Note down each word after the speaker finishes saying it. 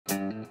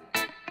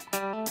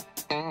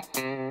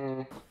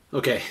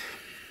Okay,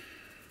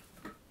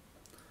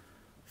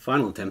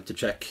 final attempt to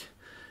check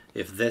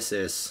if this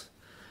is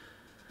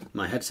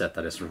my headset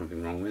that is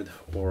something wrong with,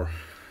 or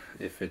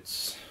if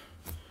it's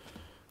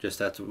just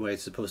that the way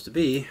it's supposed to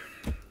be.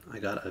 I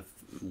got a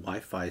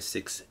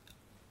Wifi6e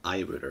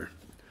Router,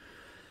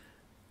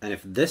 and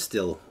if this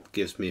still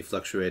gives me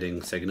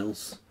fluctuating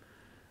signals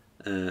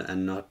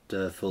and not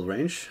full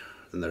range,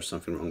 then there's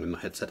something wrong with my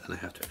headset and I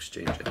have to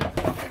exchange it.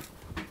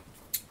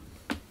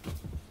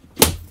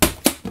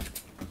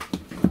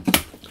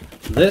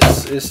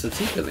 This is the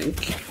TP-Link,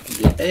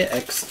 the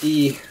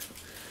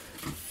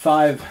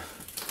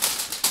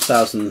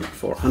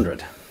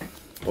AXE5400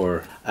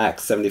 or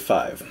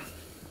AXE75.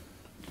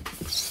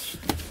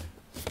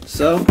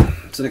 So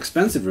it's an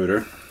expensive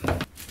router,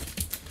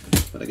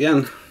 but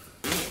again,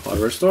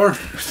 hardware store,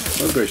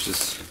 so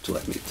gracious to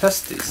let me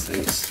test these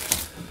things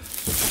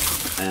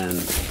and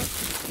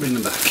bring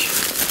them back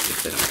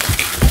if they don't work.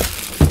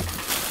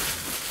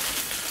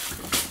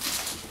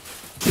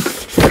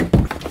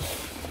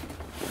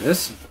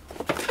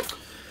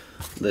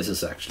 This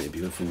is actually a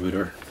beautiful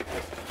router.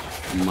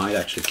 I might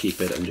actually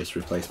keep it and just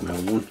replace my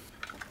old one.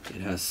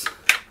 It has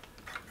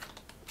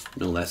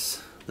no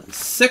less than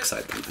 6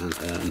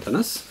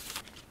 antennas.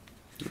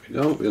 There we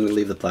go. We're going to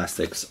leave the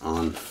plastics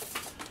on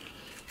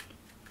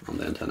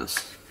the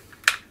antennas.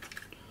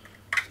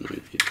 No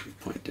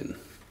point in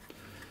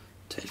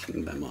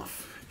taking them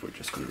off if we're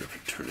just going to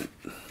return it.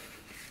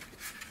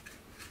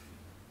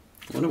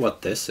 I wonder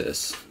what this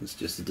is. It's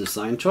just a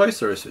design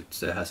choice, or is it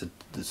has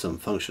some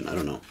function? I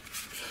don't know.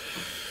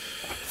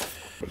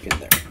 Work in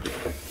there.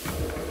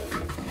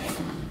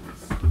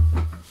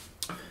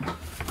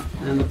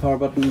 And the power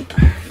button.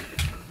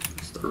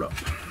 Start up.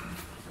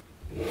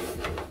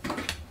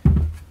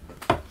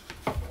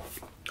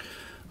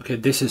 Okay,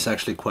 this is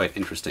actually quite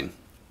interesting.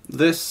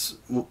 This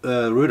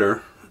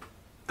router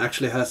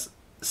actually has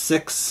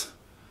 6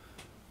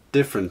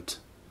 different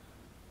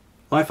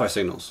Wi-Fi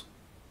signals,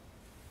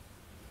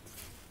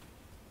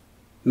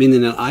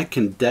 meaning that I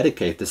can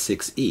dedicate the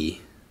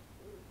 6E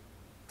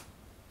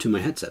to my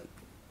headset.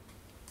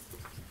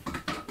 I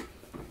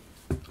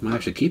might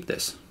actually keep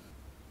this.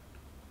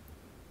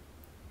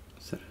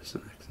 Set as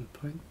an accent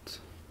point.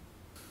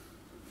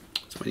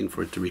 Just waiting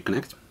for it to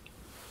reconnect.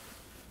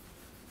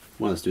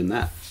 While it's doing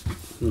that,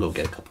 I'll go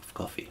get a cup of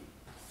coffee.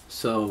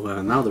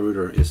 So now the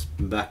router is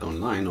back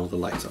online, all the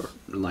lights are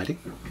lighting,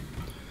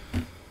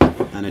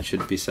 and it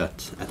should be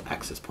set at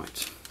access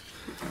points.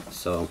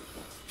 So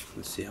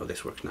let's see how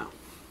this works now.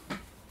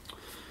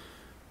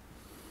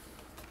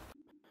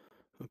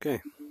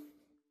 Okay,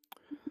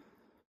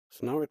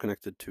 so now we're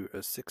connected to a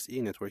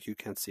 6E network. You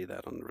can't see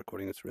that on the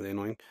recording, it's really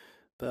annoying,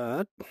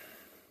 but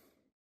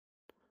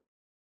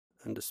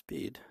and the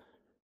speed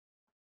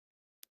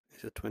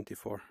is at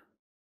 24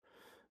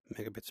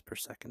 megabits per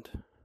second.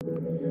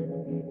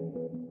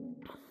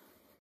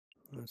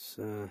 Let's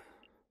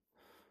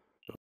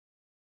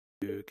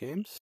do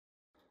games.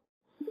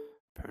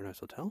 Paradise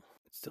Hotel.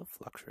 It's still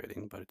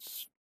fluctuating, but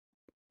it's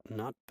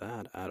not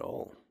bad at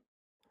all.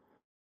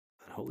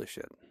 And holy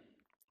shit.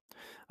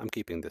 I'm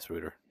keeping this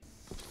router.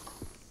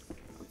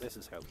 This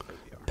is how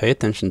crazy we are. Pay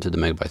attention to the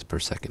megabytes per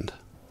second.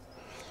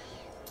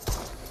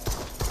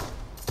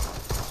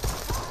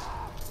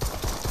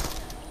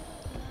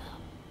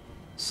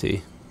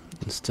 See,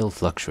 it's still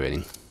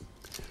fluctuating.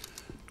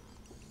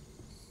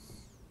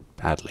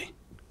 Badly.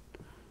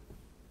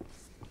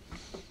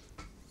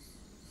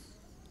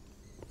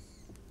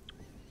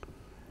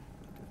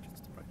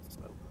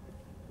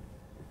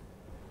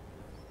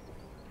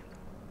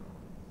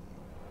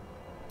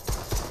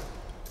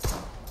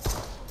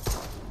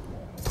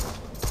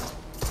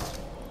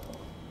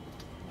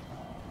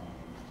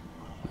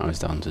 Now it's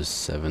down to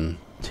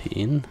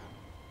 17.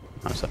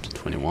 Now it's up to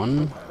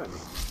 21.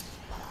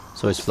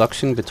 So it's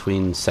fluctuating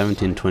between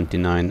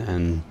 1729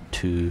 and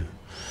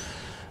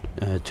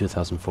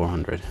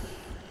 2400.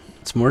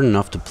 It's more than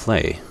enough to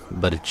play,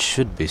 but it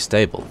should be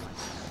stable.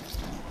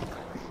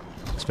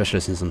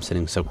 Especially since I'm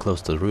sitting so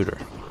close to the router.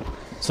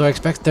 So I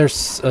expect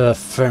there's a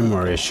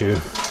firmware issue.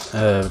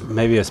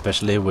 Maybe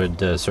especially with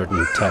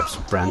certain types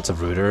of brands of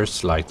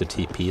routers, like the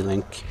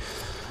TP-Link.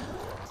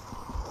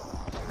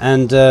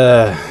 And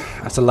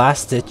as a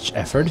last-ditch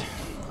effort,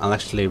 I'll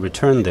actually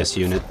return this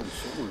unit.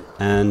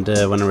 And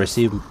when I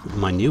receive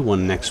my new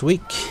one next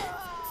week,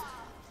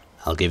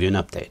 I'll give you an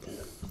update.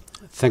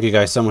 Thank you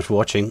guys so much for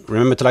watching.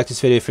 Remember to like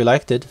this video if you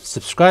liked it,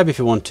 subscribe if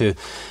you want to,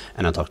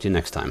 and I'll talk to you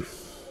next time.